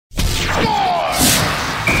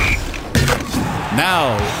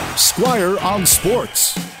Now, Squire on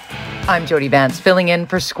Sports. I'm Jody Vance, filling in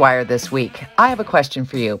for Squire this week. I have a question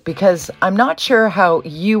for you because I'm not sure how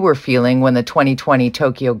you were feeling when the 2020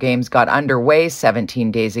 Tokyo Games got underway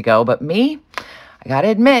 17 days ago, but me, I gotta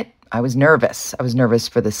admit, I was nervous. I was nervous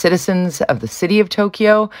for the citizens of the city of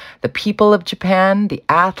Tokyo, the people of Japan, the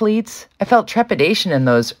athletes. I felt trepidation in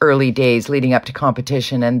those early days leading up to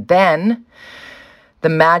competition, and then the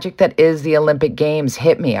magic that is the Olympic Games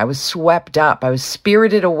hit me. I was swept up. I was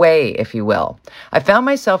spirited away, if you will. I found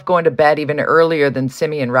myself going to bed even earlier than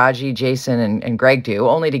Simi and Raji, Jason and Greg do,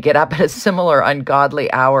 only to get up at a similar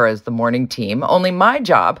ungodly hour as the morning team. Only my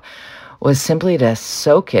job was simply to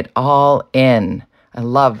soak it all in. I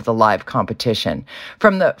love the live competition.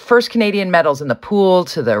 From the first Canadian medals in the pool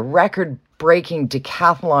to the record-breaking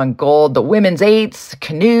decathlon gold, the women's eights,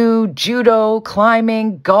 canoe, judo,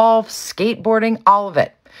 climbing, golf, skateboarding, all of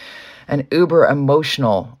it. An uber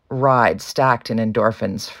emotional ride stacked in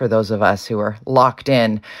endorphins for those of us who are locked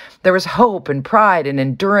in. There was hope and pride and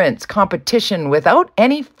endurance, competition without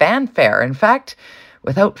any fanfare. In fact,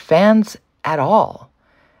 without fans at all.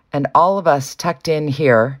 And all of us tucked in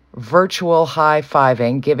here, virtual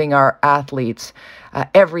high-fiving, giving our athletes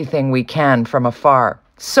everything we can from afar.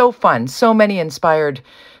 So fun, so many inspired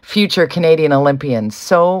future Canadian Olympians,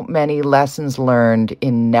 so many lessons learned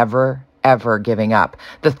in never, ever giving up.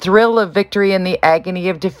 The thrill of victory and the agony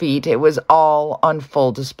of defeat, it was all on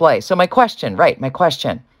full display. So my question,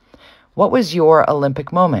 what was your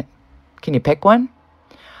Olympic moment? Can you pick one?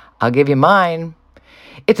 I'll give you mine.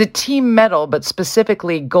 It's a team medal, but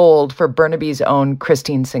specifically gold for Burnaby's own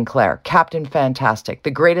Christine Sinclair. Captain Fantastic,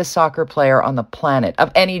 the greatest soccer player on the planet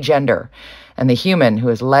of any gender, and the human who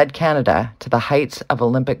has led Canada to the heights of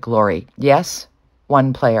Olympic glory. Yes,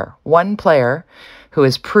 one player who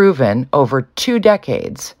has proven over 2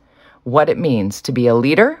 decades what it means to be a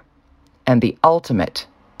leader and the ultimate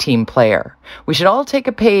team player. We should all take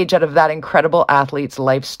a page out of that incredible athlete's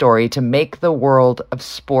life story to make the world of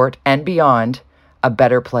sport and beyond a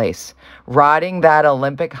better place, riding that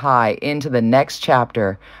Olympic high into the next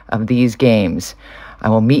chapter of these games. I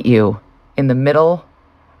will meet you in the middle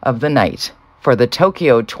of the night for the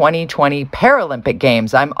Tokyo 2020 Paralympic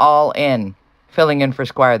Games. I'm all in. Filling in for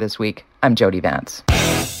Squire this week, I'm Jody Vance.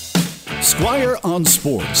 Squire on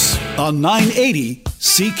Sports on 980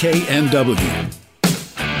 CKNW.